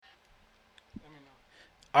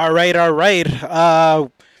All right, all right.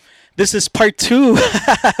 This is part two.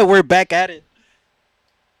 We're back at it.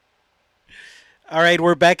 All right,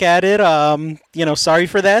 we're back at it. Sorry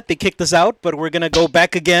for that. They kicked us out, but we're gonna go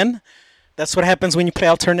back again. That's what happens when you play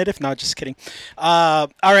alternative. No, just kidding. All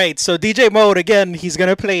right, so DJ Mode again. He's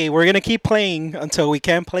gonna play. We're gonna keep playing until we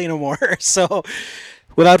can't play no more. So,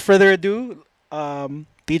 without further ado,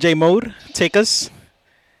 DJ Mode, take us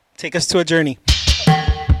to a journey.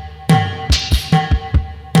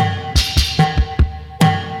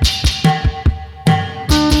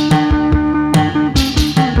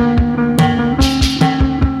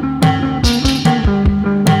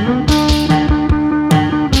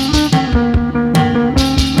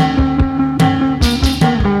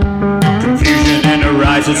 Confusion in her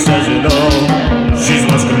eyes, it says it all. She's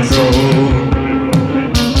lost control.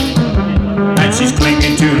 And she's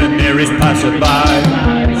clinging to the nearest passerby.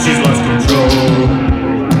 She's lost control.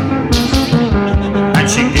 And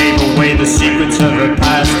she gave away the secrets of her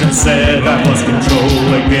past and said, I've lost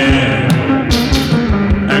control again.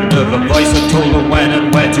 And of a voice that told her when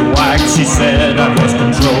and where to act, she said, I've lost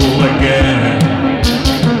control again.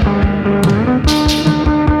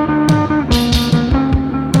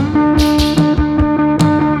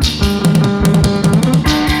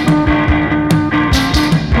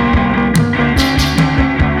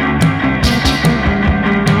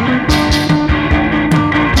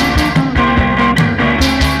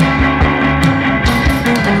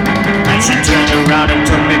 She turned around and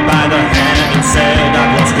took me by the hand and said,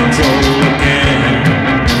 I've lost control again.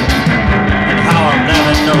 And how I'll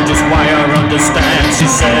never know just why or understand. She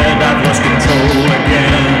said, I've lost control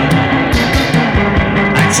again.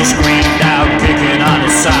 And she screamed out, kicking on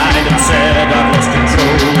his side and said, I've lost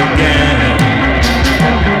control again.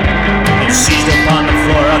 And seized upon the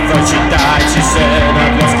floor, I thought she died. She said,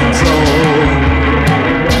 I've lost control.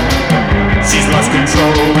 She's lost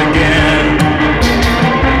control again.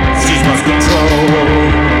 She's lost control.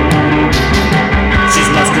 She's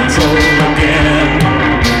lost control again.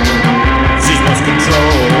 She's lost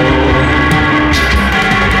control.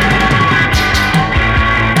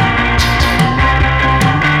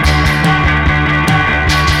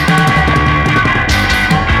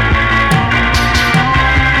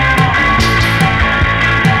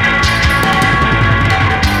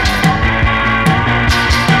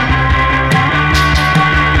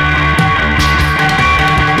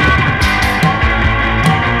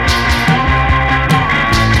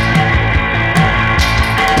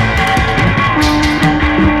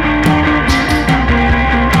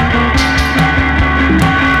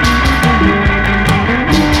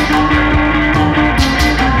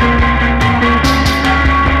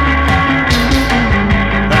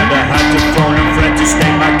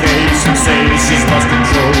 She's lost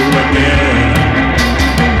control again.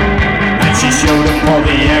 And she showed up all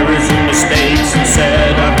the errors and mistakes and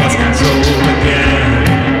said, I've lost control again.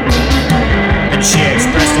 And she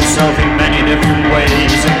expressed herself in many different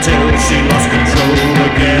ways until she lost control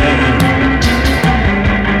again.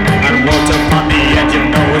 And walked upon the edge of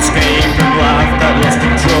no escape and laughed, I've lost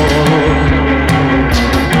control.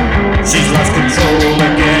 She's lost control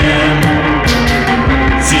again.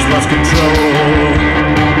 She's lost control.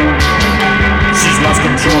 She's lost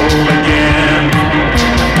control again.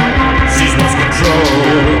 She's lost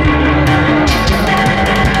control.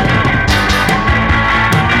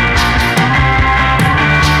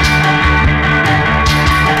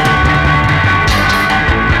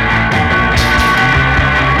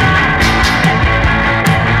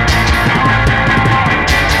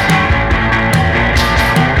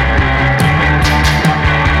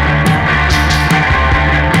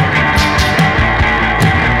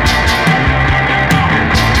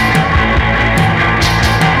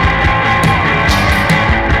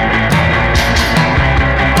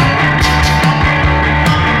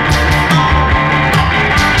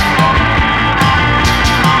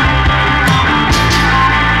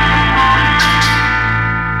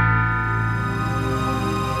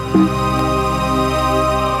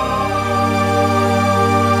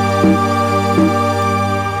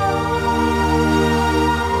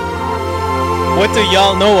 What do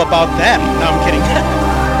y'all know about that? No, I'm kidding.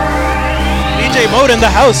 DJ Mode in the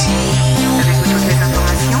house. Avez-vous toutes les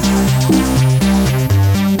informations?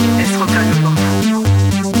 Est-ce reconnu pour vous?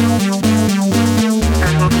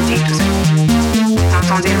 Avons vous dit tout ça?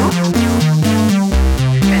 Entendez-vous?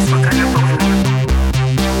 Est-ce reconnu pour vous?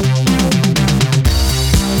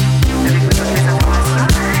 Avez-vous toutes les informations?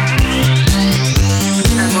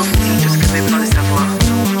 Avons vous dit tout ce que vous avez besoin de savoir?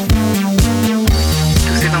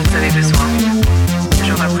 Tout ce dont vous avez besoin,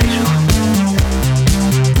 jour après jour.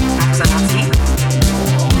 On vous a menti?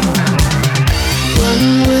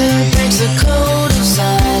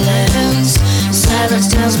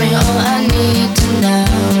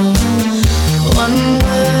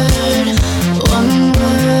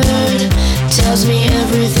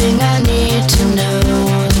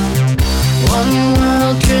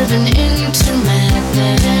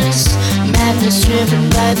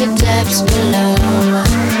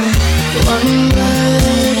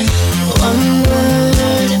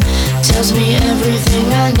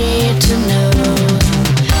 everything I need to know.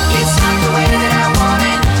 It's not the way that I want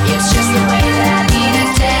it, it's just the way that I need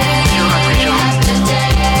it day after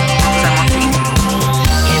day.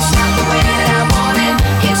 It's not the way that I want it,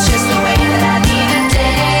 it's just the way that I need it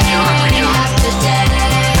day after day.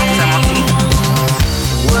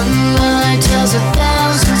 One line tells 1,000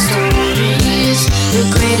 stories, the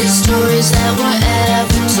greatest stories that were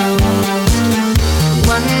ever told.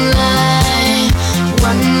 One lie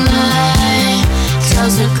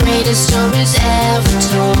tells the greatest stories ever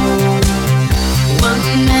told.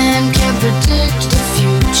 One man can predict the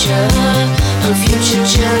future, a future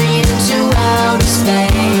journey into outer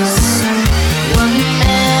space. One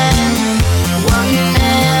man,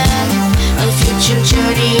 a future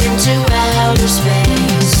journey into outer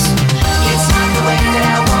space. It's not the way that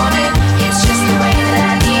I want it, it's just the way that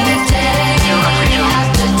I need it day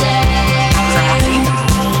after day.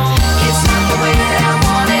 It's not the way that I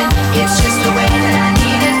want it, it's just the way that I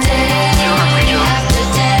need it day after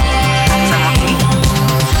day.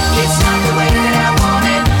 It's not the way that I want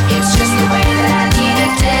it, it's just the way that I need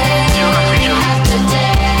it day after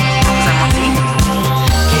day.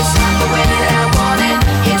 It's not the way that I want it,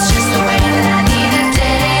 it's just the way that I need it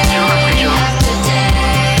day after day.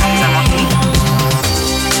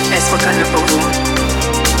 Est-ce calme pour vous?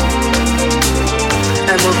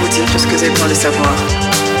 Un mot vous dire tout ce que vous avez besoin de savoir.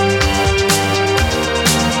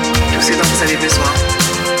 Tout ce dont vous avez besoin,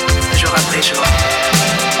 jour après jour.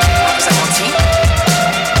 On vous a menti?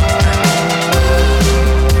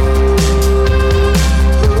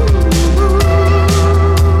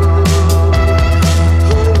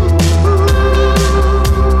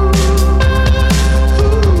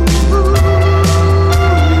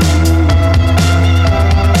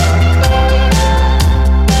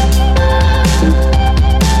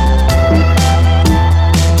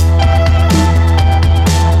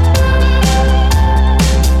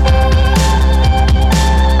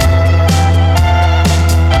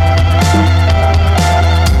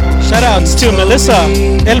 Shoutouts to Melissa,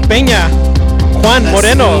 El Peña, Juan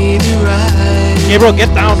Moreno, Gabriel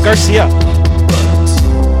Get Down Garcia.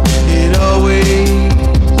 It always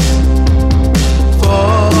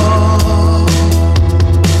falls.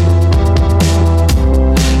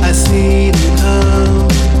 I seen him come,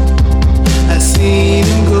 I seen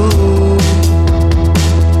him go.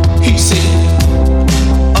 He said,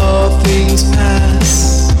 all things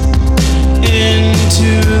pass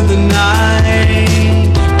into the night.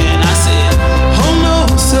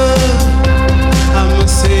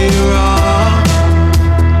 Say wrong.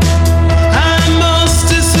 I must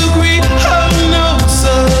disagree. Oh no,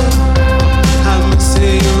 sir. I must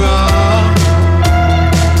say wrong.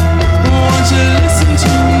 Won't you listen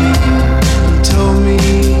to me? He told me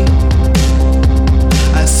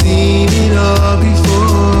I've seen it all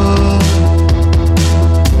before.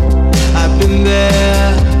 I've been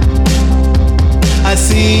there. I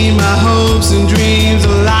see my hopes and dreams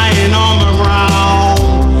are lying on the ground.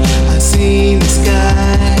 I see the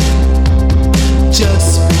sky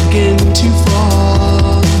just begin to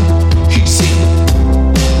fall. He said,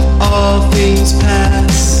 all things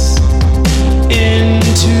pass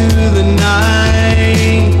into the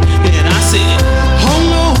night. And I said, oh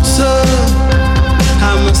no, sir,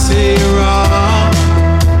 I must say wrong.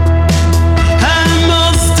 I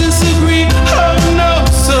must disagree. Oh no,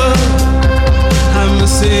 sir, I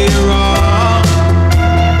must say wrong.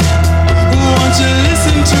 Won't you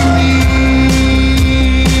listen to me?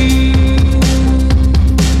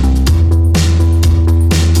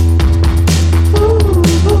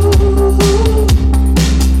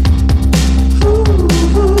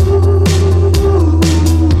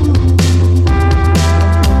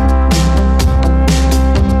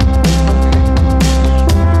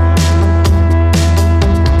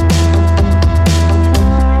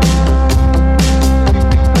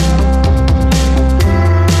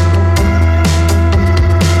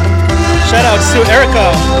 Shoutouts to Erica,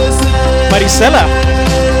 Maricela,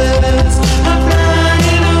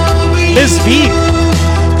 Liz V,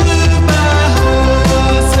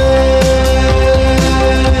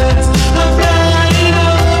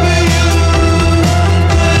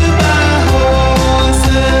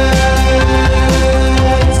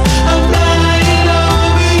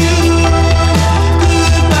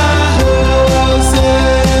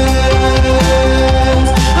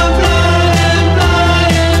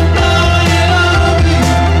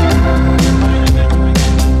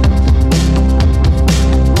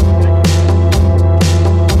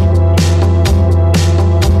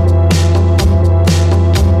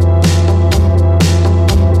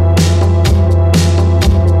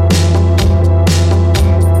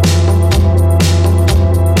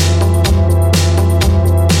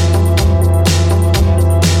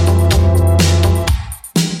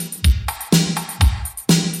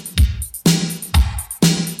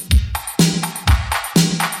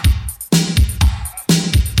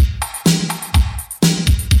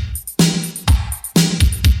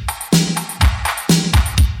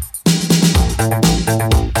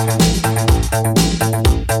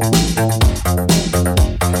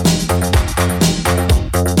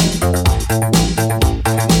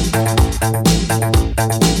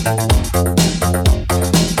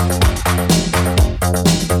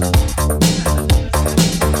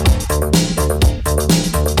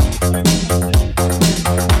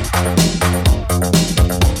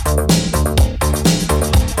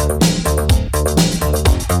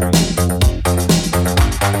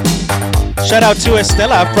 Shout out to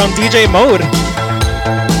Estela from DJ Mode.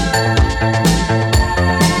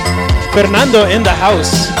 Fernando in the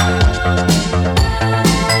house.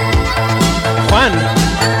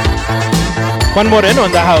 Juan Moreno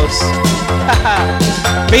in the house.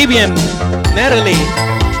 Fabian, Natalie.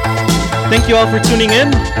 Thank you all for tuning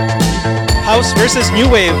in. House versus New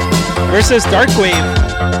Wave versus Dark Wave.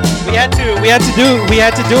 We had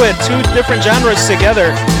to do it. Two different genres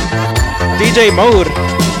together. DJ Mode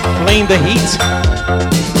playing the heat.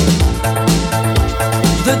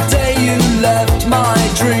 The day you left my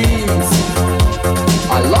dreams,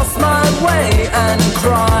 I lost my way and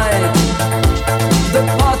cried. The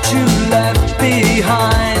part you left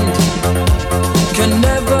behind can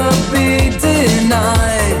never be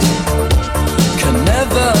denied, can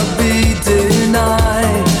never be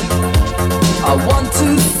denied. I want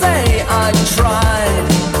to say I tried.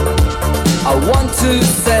 I want to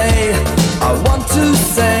say, I want to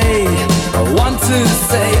say, I want to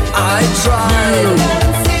say I tried.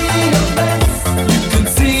 You can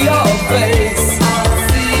see your face. I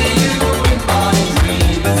see you in my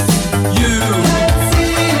dreams. You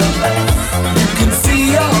can see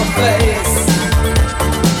your face.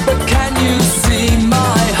 But can you see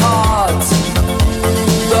my heart?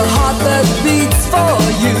 The heart that beats for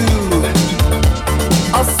you.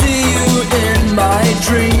 I'll see you in my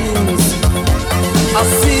dreams. I'll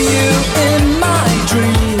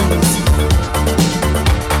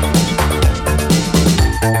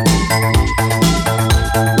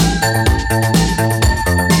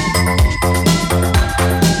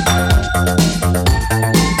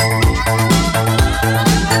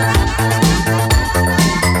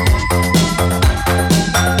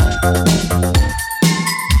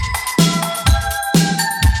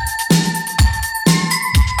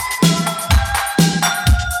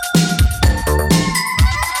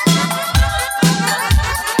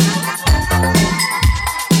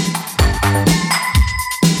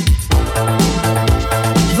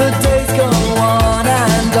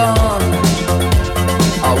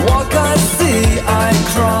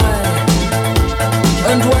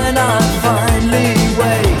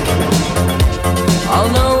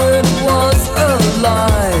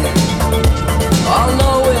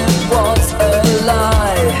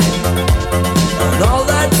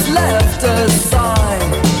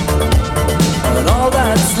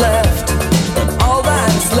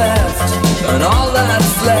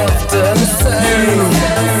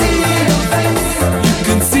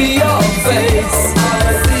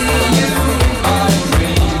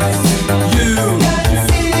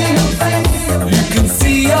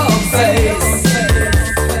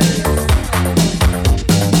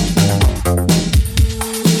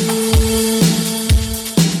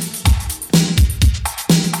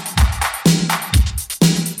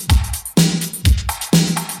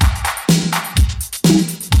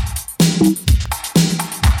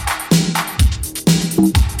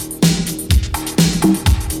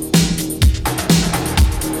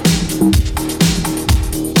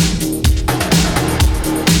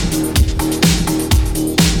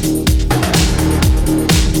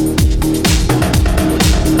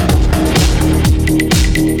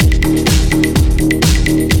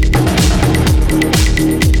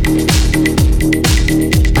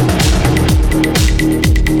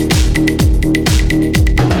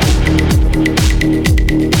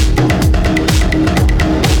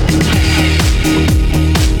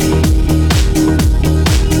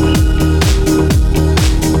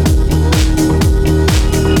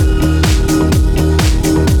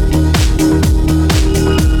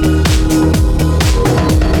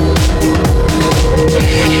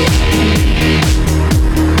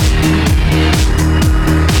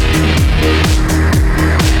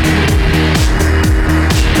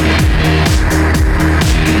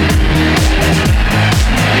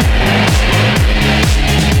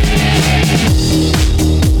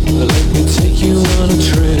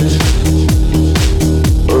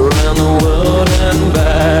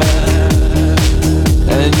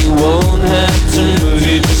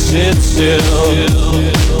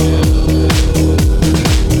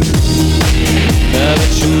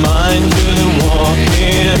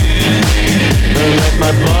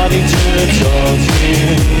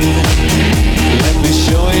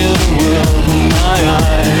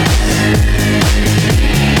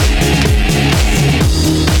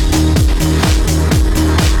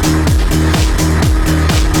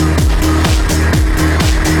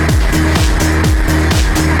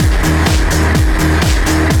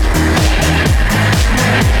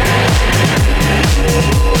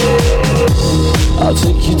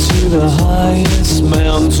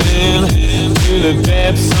the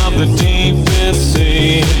depths of the deepest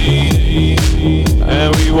sea.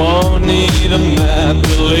 And we won't need a map,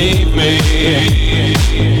 believe me.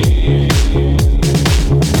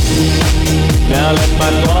 Now let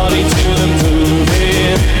my body to the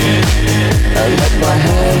moving, and let my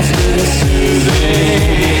hands do the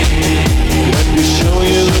soothing. Let me show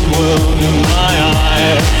you the world in my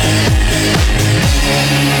eyes.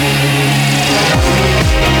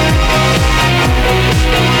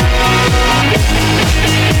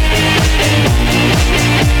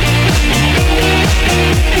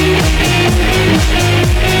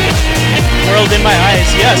 World in my eyes,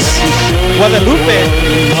 yes. Guadalupe,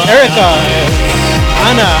 Erica,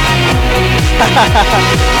 Anna.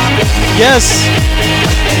 Yes.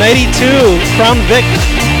 92, Crown Vic.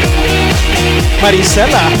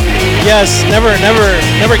 Maricela. Yes, never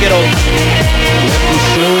get old. Let me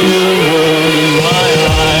show you the world in my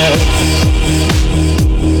eyes.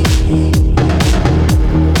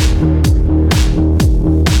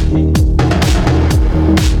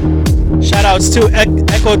 Shoutouts to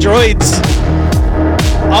Echo Droids.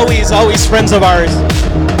 Always friends of ours. Let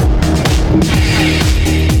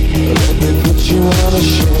me put you on a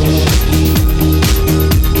show,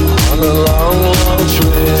 on a long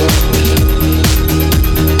trip.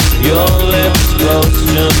 Your lips close,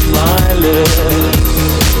 just my lips.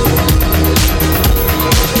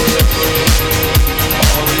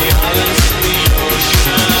 All the islands in the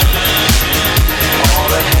ocean, all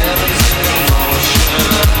the heavens in motion.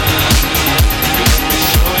 Let me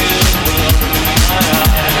show you the world in my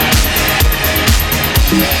eyes.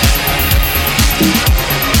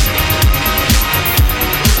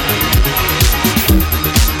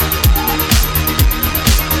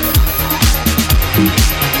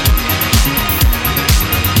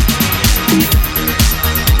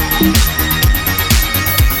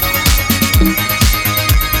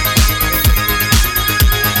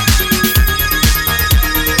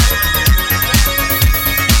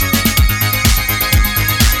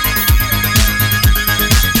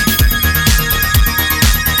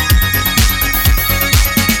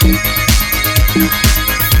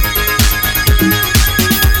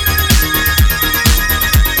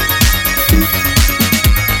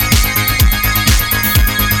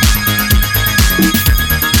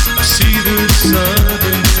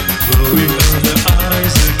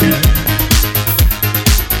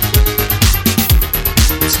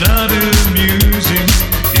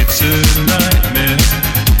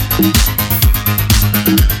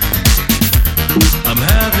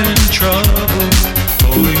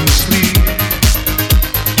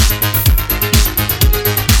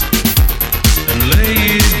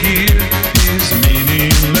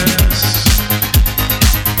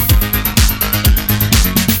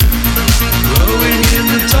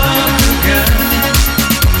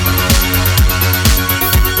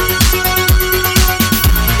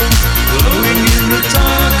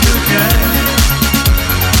 Dark again.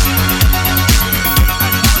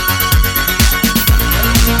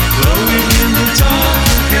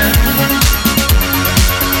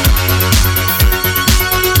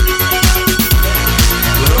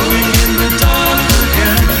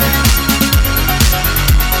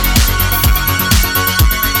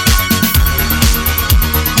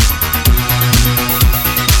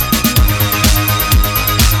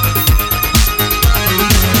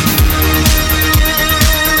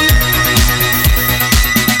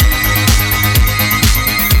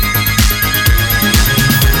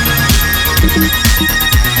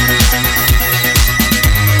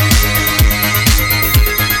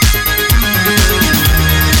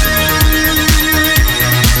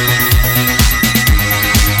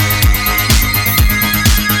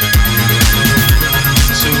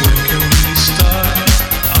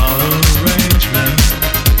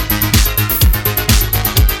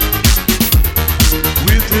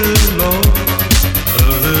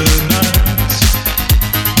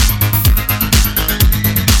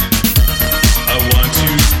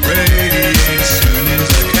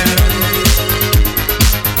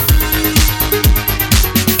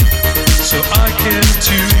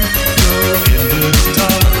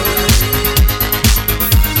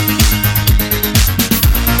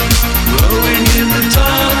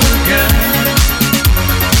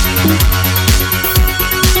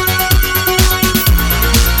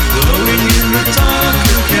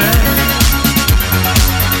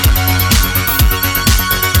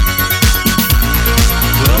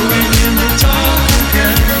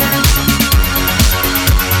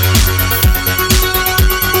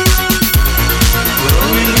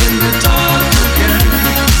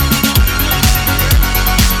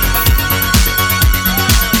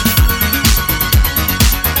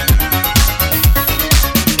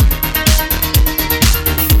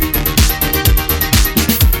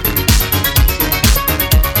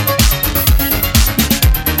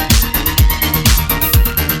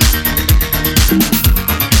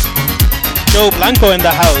 Blanco in the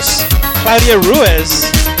house. Claudia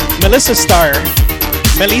Ruiz. Melissa Starr.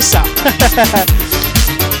 Melissa.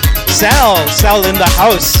 Sal in the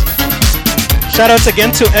house. Shoutouts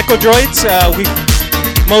again to Echo Droids.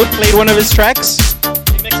 Mode played one of his tracks.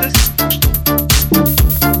 Remixes.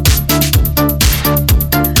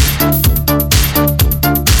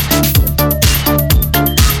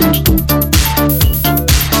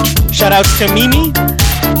 Shoutouts to Mimi.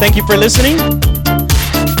 Thank you for listening.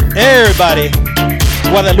 Everybody.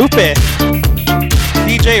 Guadalupe.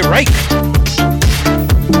 DJ Reich.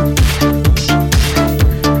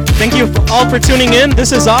 Thank you all for tuning in.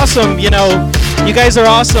 This is awesome. You guys are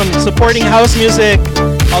awesome. Supporting house music,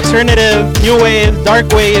 alternative, new wave, dark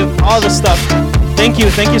wave, all the stuff. Thank you.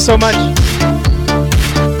 Thank you so much.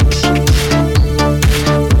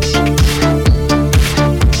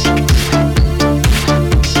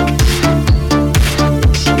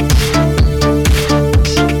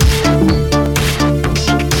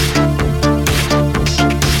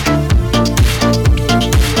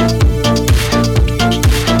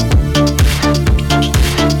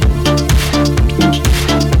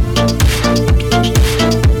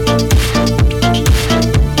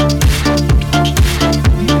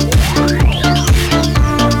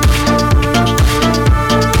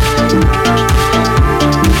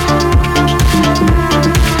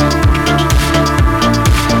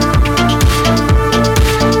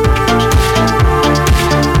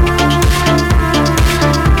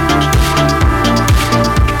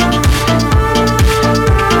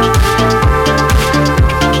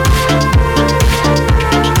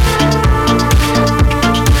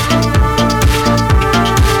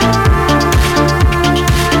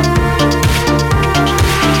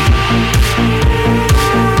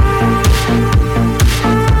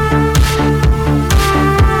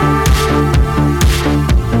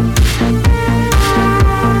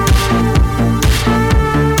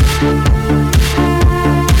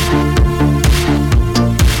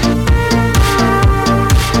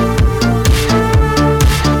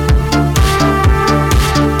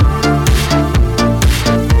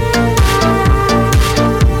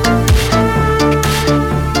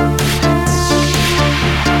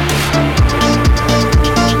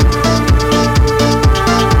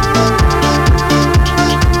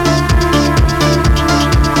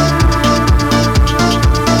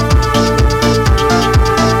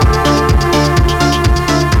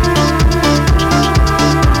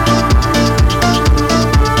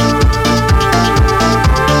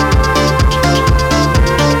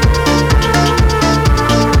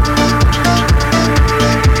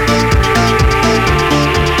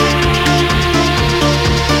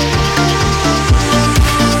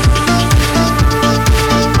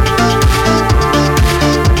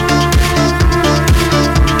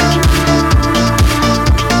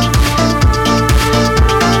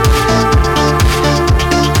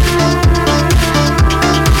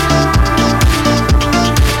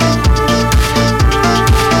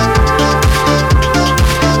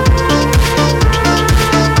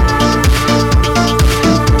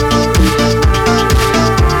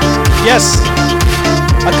 Yes,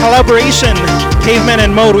 a collaboration, Caveman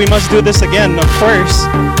and Mode. We must do this again, of course.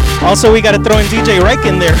 Also, we gotta throw in DJ Reich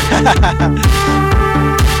in there.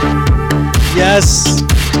 Yes.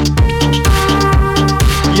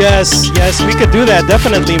 Yes, we could do that,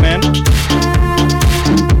 definitely, man.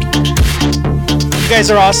 You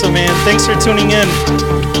guys are awesome, man. Thanks for tuning in.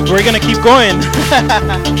 We're gonna keep going.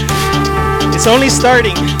 It's only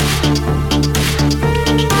starting.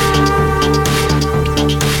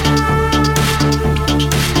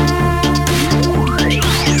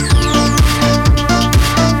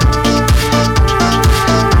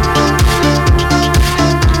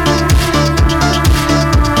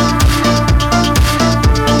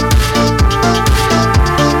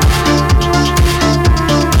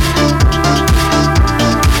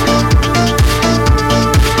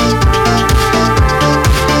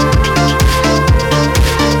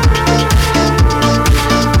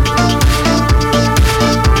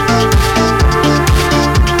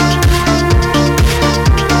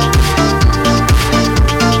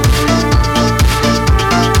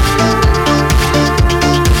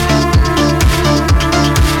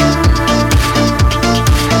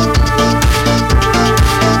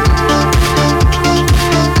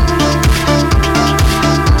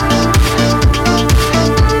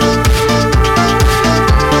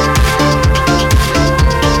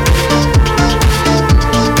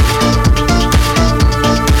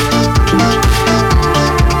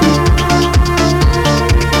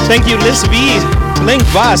 Thank you, Liz V, Link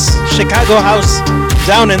Voss, Chicago House,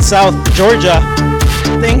 down in South Georgia.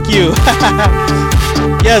 Thank you.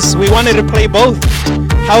 Yes, we wanted to play both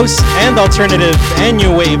house and alternative and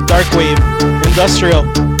new wave, dark wave, industrial.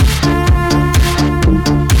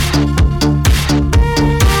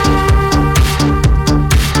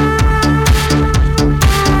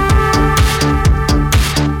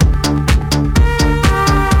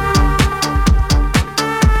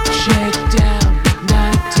 Shakedown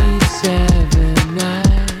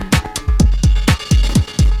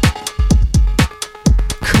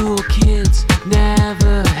 1979. Cool kids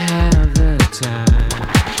never have the time.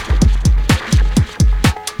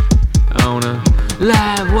 On a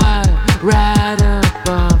live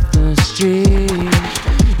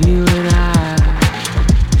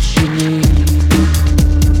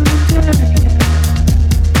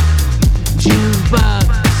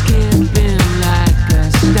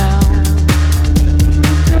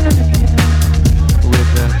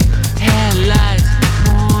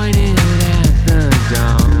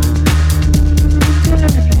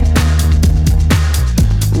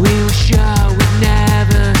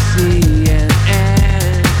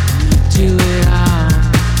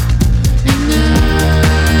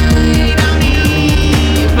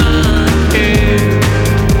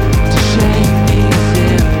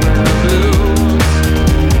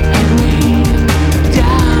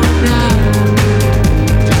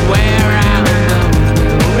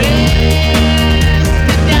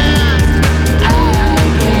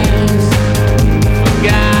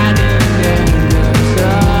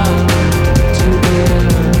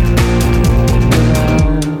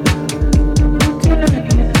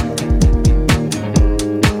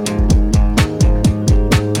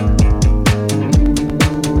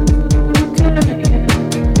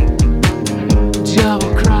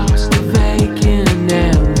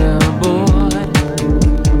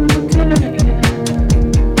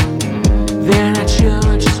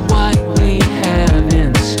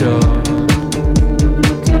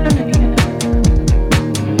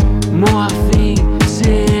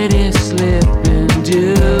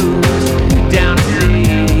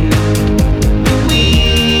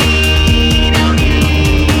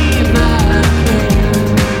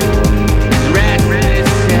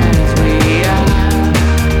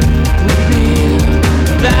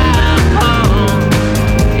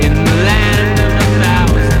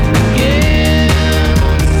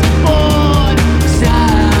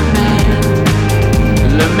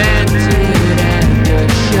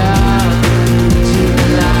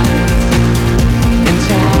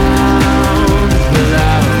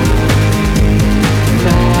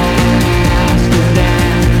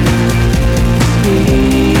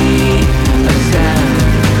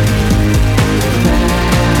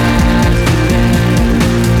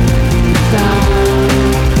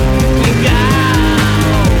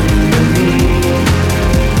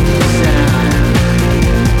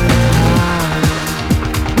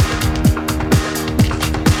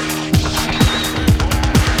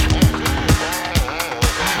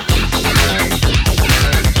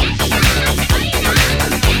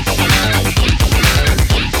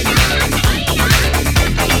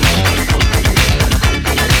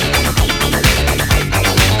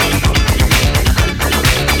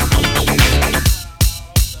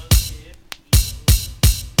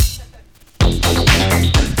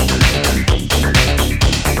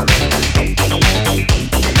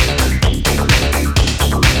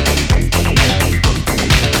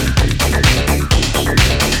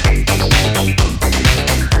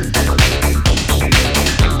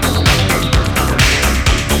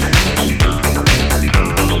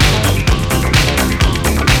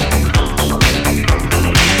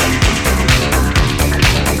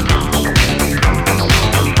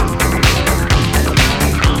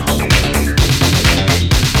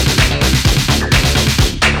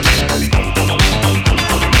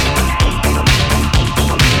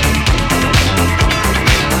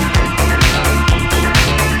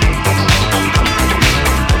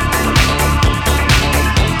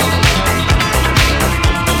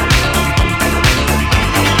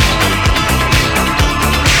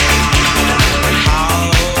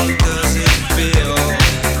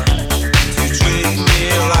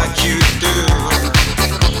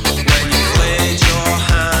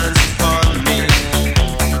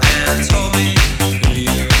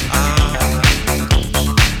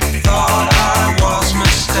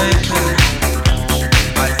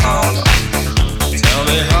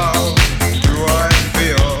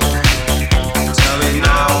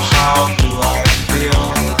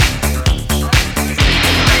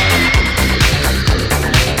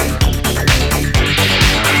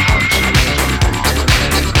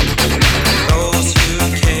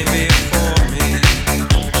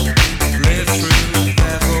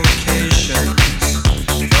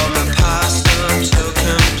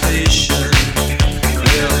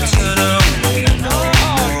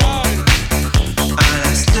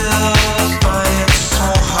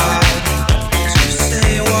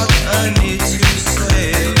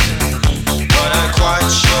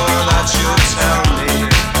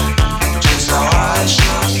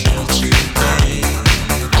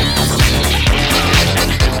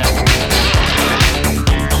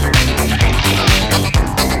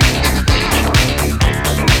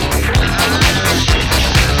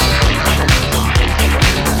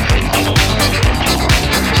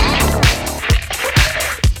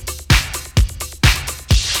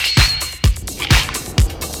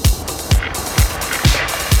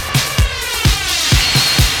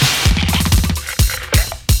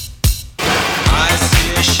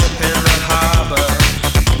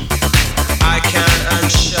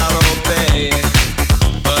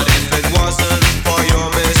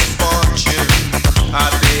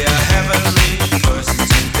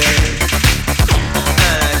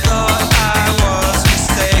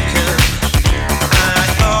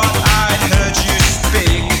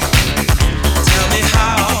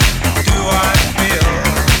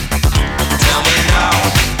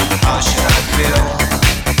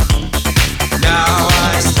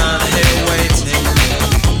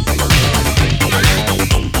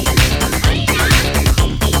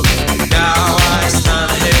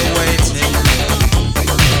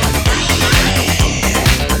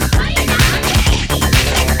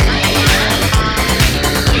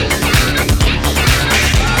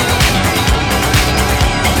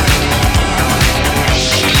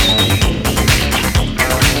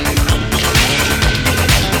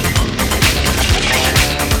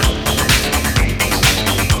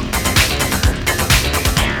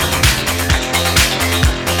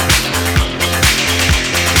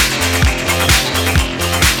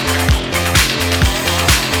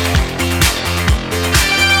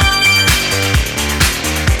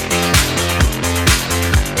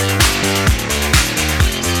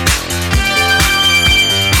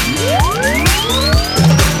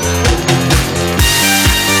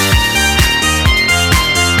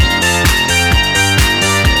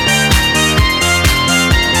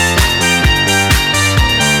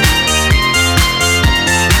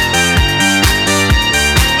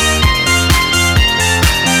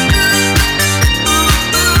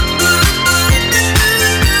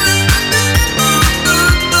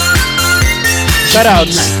Shout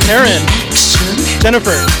outs. Karen.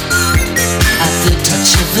 Jennifer. At the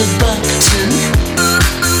touch of a button,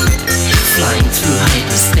 flying through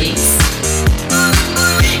hyperspace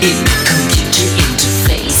in a computer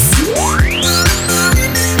interface.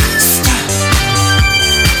 Stop.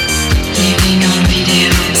 Living on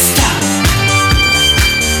video. Stop.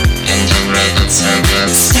 Generated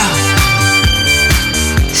circuits. Stop.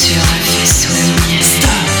 Sur un faisceau lumineux.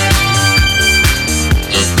 Stop.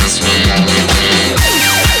 Is this reality?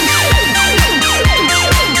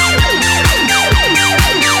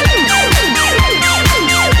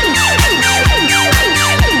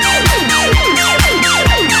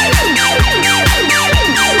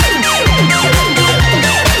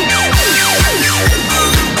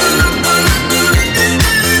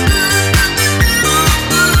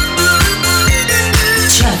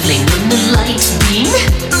 Traveling in the light beam,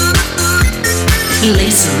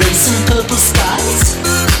 laser rays and purple skies.